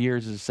the 40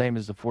 years is the same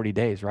as the 40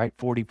 days, right?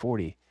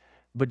 40.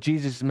 But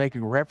Jesus is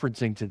making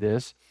referencing to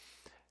this.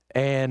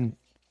 And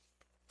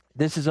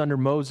this is under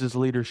Moses'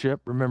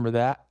 leadership. Remember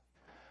that.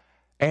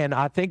 And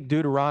I think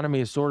Deuteronomy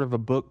is sort of a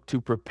book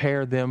to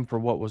prepare them for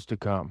what was to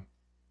come.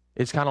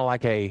 It's kind of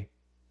like they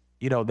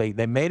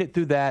made it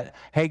through that.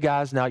 Hey,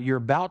 guys, now you're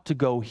about to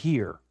go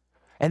here.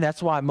 And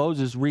that's why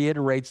Moses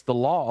reiterates the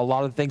law. A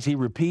lot of the things he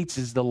repeats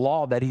is the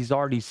law that he's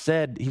already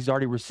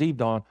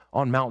received on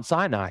Mount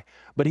Sinai.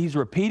 But he's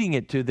repeating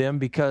it to them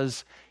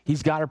because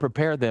he's got to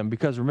prepare them.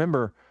 Because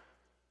remember,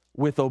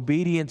 with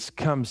obedience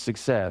comes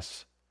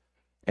success.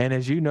 And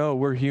as you know,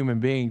 we're human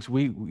beings.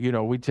 We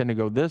tend to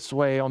go this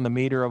way on the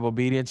meter of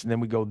obedience, and then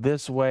we go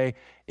this way.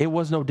 It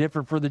was no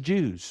different for the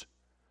Jews,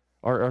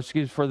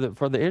 for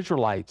the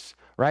Israelites,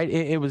 right?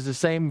 It was the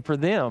same for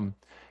them.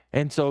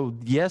 And so,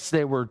 yes,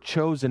 they were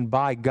chosen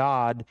by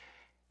God,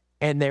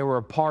 and they were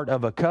a part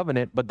of a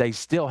covenant, but they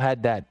still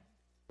had that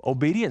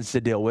obedience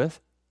to deal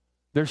with.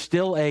 There's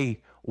still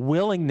a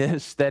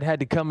willingness that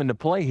had to come into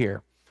play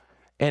here.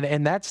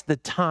 And that's the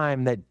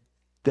time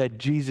that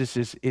Jesus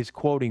is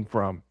quoting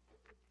from.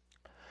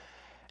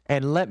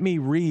 And let me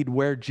read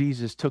where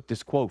Jesus took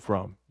this quote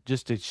from,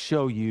 just to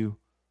show you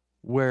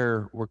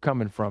where we're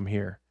coming from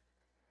here.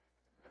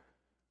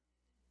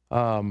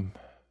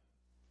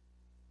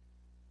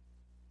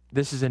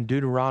 This is in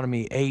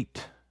Deuteronomy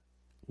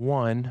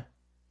 8:1.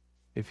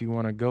 If you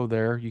want to go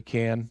there, you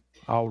can.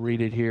 I'll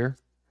read it here.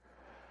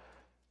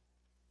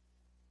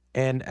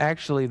 And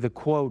actually, the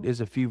quote is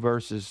a few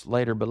verses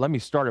later, but let me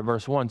start at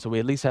verse 1 so we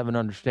at least have an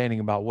understanding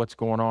about what's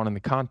going on in the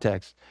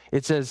context.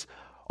 It says,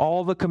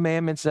 all the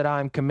commandments that I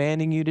am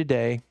commanding you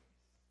today,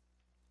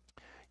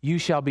 you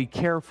shall be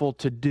careful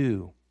to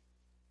do.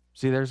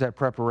 See, there's that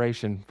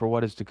preparation for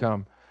what is to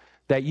come.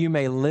 That you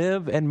may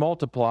live and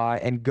multiply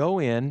and go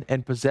in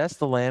and possess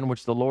the land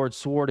which the Lord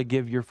swore to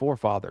give your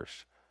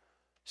forefathers.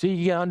 So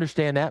you got to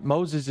understand that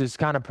Moses is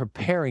kind of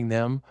preparing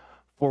them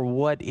for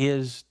what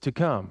is to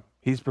come.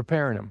 He's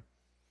preparing them.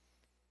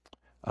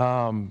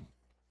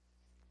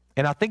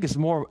 And I think it's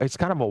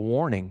kind of a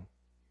warning.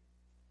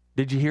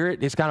 Did you hear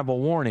it? It's kind of a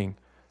warning.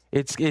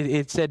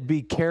 It said,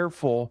 be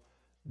careful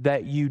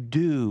that you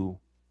do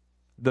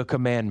the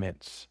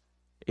commandments.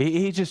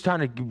 He's just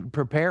trying to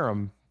prepare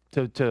them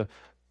to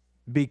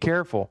be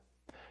careful.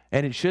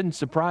 And it shouldn't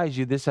surprise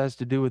you. This has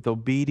to do with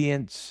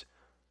obedience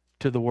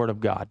to the Word of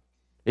God.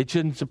 It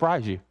shouldn't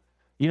surprise you.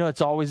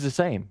 It's always the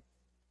same.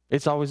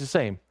 It's always the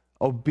same.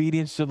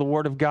 Obedience to the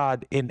Word of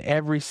God in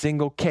every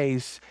single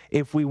case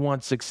if we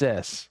want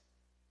success.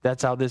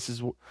 That's how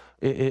this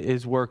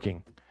is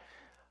working.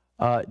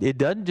 It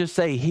doesn't just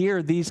say,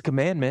 hear these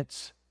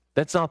commandments.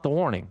 That's not the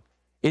warning.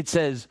 It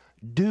says,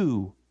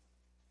 do.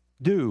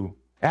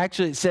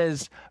 Actually, it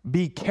says,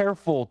 be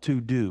careful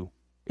to do.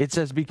 It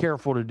says, be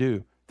careful to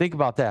do. Think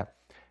about that.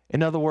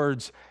 In other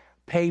words,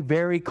 pay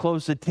very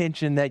close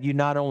attention that you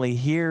not only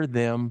hear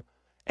them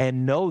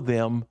and know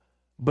them,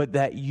 but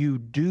that you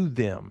do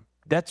them.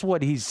 That's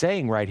what he's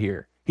saying right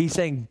here. He's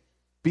saying,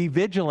 be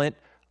vigilant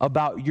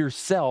about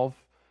yourself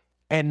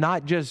and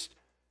not just,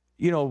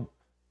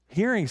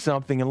 hearing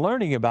something and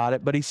learning about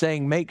it, but he's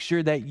saying make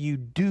sure that you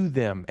do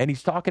them. And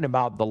he's talking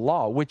about the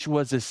law, which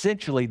was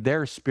essentially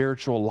their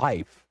spiritual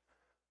life.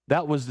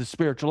 That was the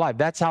spiritual life.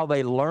 That's how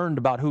they learned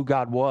about who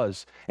God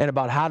was and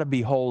about how to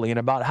be holy and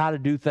about how to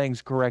do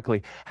things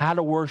correctly, how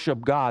to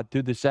worship God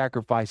through the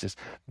sacrifices.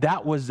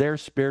 That was their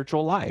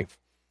spiritual life.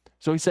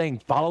 So he's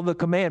saying follow the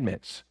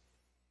commandments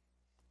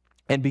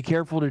and be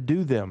careful to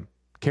do them,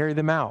 carry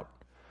them out.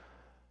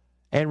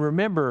 And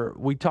remember,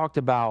 we talked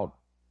about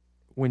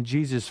when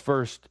Jesus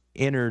first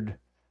entered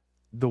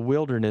the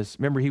wilderness,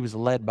 remember he was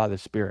led by the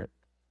Spirit.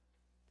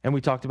 And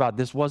we talked about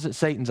this wasn't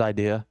Satan's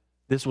idea.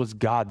 This was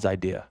God's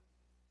idea.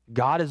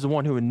 God is the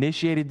one who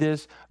initiated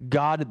this.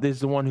 God is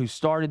the one who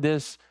started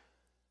this.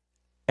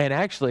 And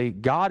actually,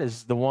 God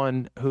is the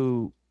one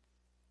who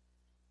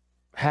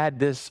had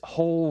this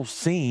whole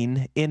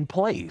scene in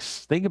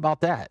place. Think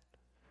about that.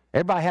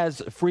 Everybody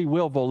has free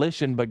will,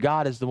 volition, but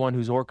God is the one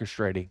who's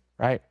orchestrating,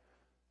 right?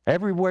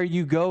 Everywhere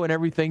you go and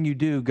everything you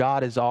do,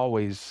 God is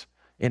always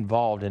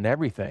involved in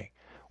everything,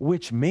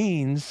 which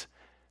means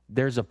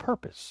there's a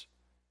purpose.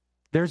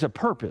 There's a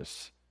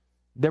purpose.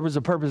 There was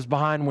a purpose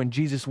behind when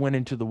Jesus went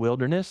into the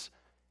wilderness,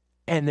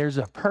 and there's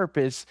a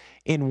purpose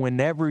in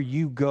whenever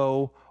you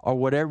go or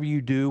whatever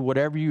you do,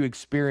 whatever you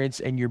experience,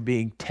 and you're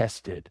being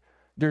tested.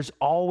 There's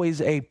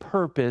always a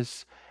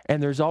purpose,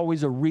 and there's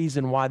always a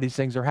reason why these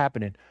things are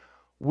happening.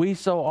 We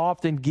so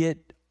often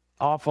get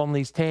off on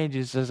these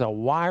tangents as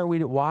why are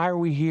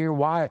we here?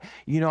 Why,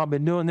 I've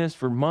been doing this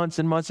for months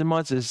and months and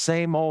months, it's the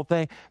same old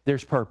thing.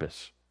 There's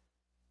purpose.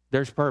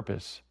 There's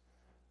purpose.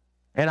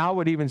 And I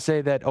would even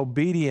say that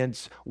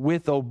obedience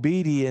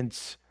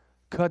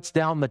cuts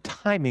down the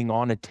timing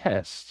on a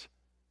test.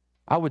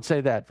 I would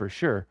say that for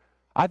sure.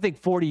 I think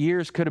 40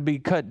 years could have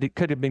been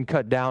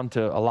cut down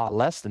to a lot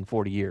less than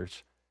 40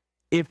 years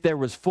if there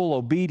was full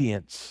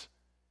obedience.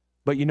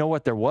 But you know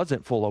what? There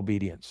wasn't full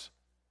obedience.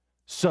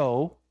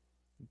 So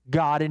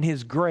God in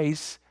his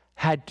grace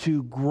had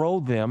to grow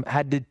them,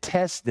 had to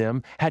test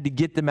them, had to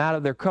get them out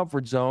of their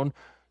comfort zone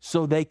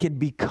so they could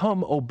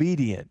become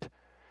obedient.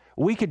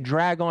 We could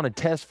drag on a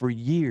test for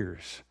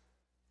years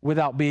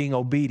without being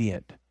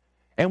obedient.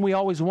 And we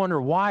always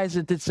wonder, why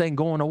isn't this thing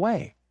going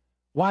away?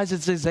 Why is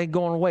this thing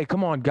going away?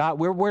 Come on, God.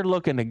 We're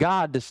looking to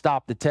God to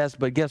stop the test,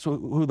 but guess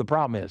who the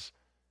problem is?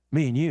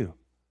 Me and you.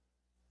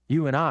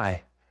 You and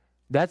I.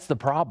 That's the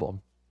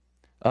problem.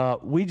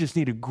 We just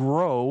need to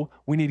grow.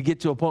 We need to get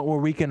to a point where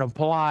we can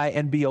apply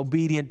and be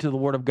obedient to the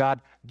Word of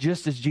God,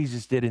 just as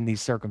Jesus did in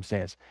these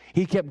circumstances.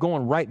 He kept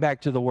going right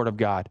back to the Word of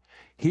God.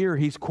 Here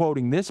he's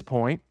quoting this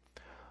point,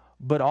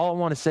 but all I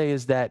want to say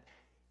is that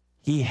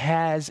he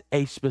has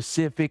a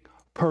specific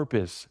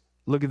purpose.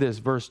 Look at this,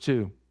 verse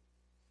 2.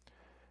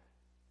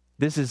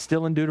 This is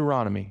still in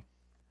Deuteronomy.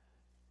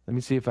 Let me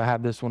see if I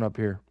have this one up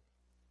here.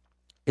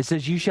 It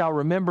says, you shall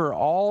remember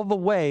all the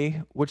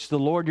way which the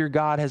Lord your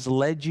God has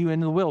led you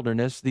in the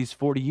wilderness these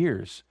 40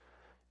 years,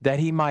 that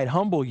he might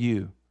humble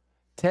you,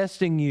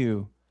 testing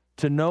you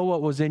to know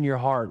what was in your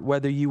heart,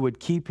 whether you would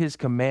keep his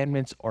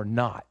commandments or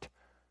not.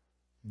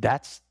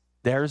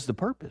 There's the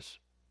purpose.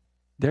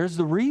 There's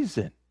the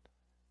reason.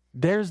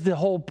 There's the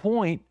whole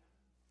point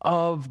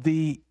of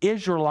the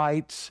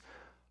Israelites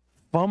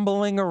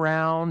fumbling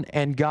around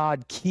and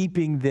God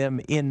keeping them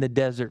in the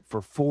desert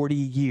for 40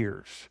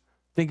 years.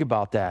 Think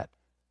about that.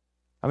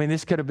 I mean,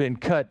 this could have been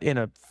cut in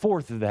a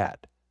fourth of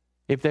that.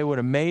 If they would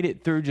have made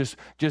it through, just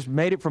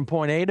made it from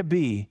point A to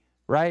B,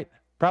 right?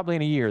 Probably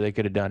in a year they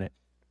could have done it.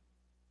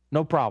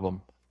 No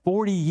problem.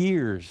 40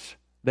 years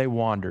they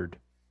wandered.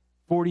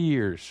 40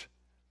 years.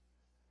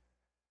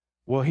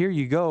 Well, here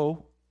you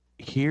go.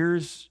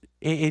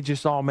 It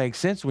just all makes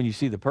sense when you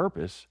see the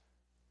purpose.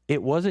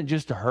 It wasn't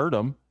just to hurt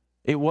them.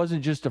 It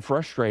wasn't just to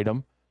frustrate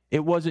them.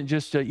 It wasn't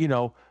just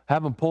to,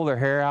 have them pull their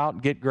hair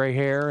out, get gray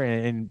hair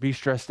and be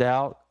stressed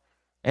out.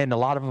 And a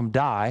lot of them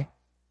die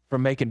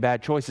from making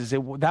bad choices.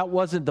 That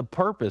wasn't the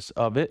purpose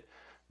of it.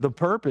 The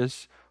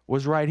purpose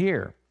was right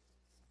here.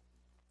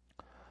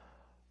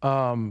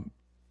 And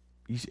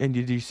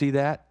did you see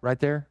that right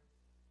there?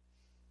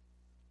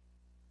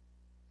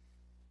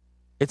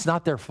 It's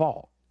not their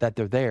fault that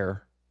they're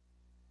there.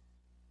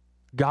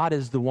 God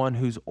is the one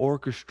who's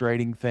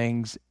orchestrating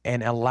things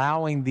and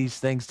allowing these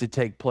things to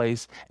take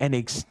place and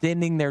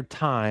extending their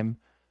time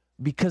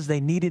because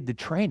they needed the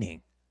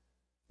training.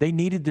 They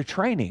needed the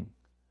training.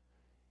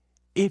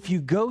 If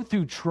you go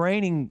through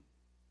training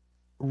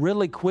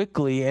really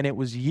quickly and it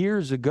was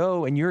years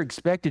ago and you're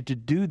expected to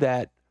do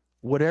that,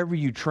 whatever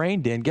you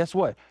trained in, guess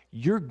what?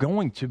 You're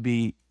going to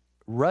be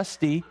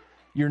rusty.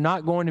 You're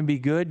not going to be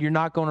good. You're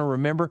not going to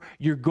remember.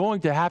 You're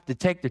going to have to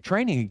take the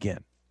training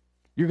again.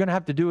 You're going to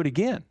have to do it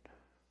again.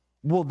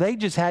 Well, they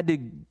just had to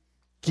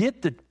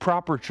get the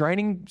proper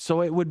training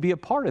so it would be a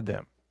part of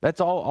them. That's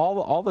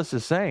all this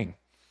is saying.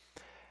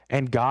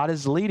 And God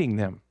is leading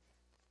them.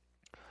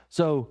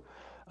 So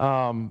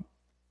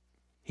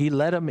he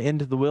led them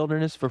into the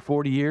wilderness for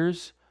 40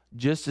 years,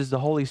 just as the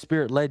Holy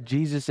Spirit led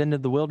Jesus into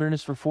the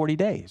wilderness for 40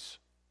 days.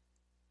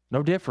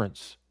 No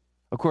difference.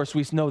 Of course,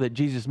 we know that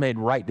Jesus made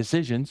right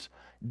decisions.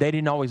 They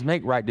didn't always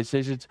make right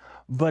decisions,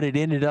 but it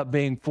ended up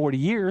being 40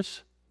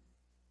 years,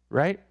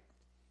 right?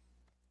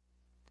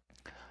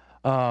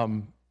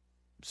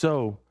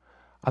 So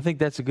I think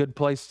that's a good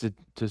place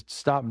to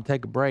stop and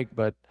take a break.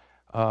 But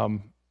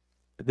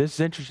this is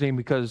interesting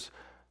because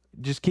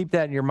just keep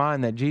that in your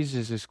mind that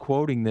Jesus is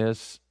quoting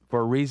this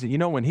for a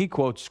reason. When he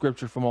quotes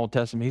scripture from Old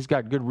Testament, he's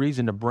got good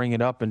reason to bring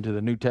it up into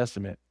the New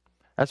Testament.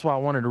 That's why I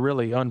wanted to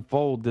really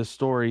unfold this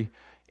story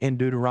in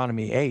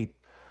Deuteronomy 8.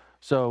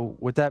 So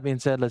with that being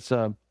said, let's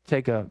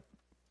take a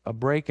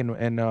break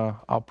and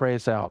I'll pray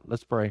us out.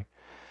 Let's pray.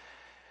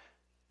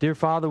 Dear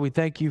Father, we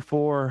thank you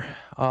for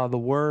the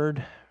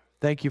word.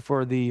 Thank you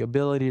for the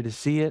ability to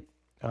see it,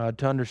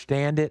 to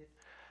understand it,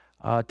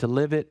 to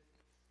live it,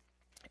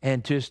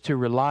 and just to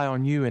rely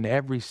on you in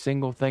every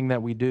single thing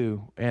that we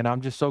do. And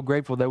I'm just so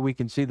grateful that we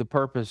can see the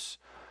purpose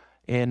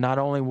in not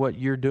only what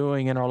you're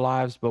doing in our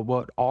lives, but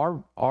what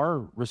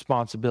our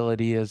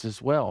responsibility is as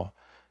well,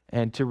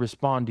 and to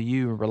respond to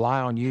you and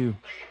rely on you,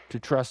 to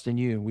trust in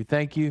you. We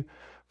thank you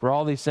for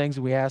all these things,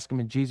 and we ask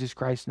them in Jesus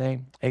Christ's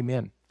name.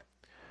 Amen.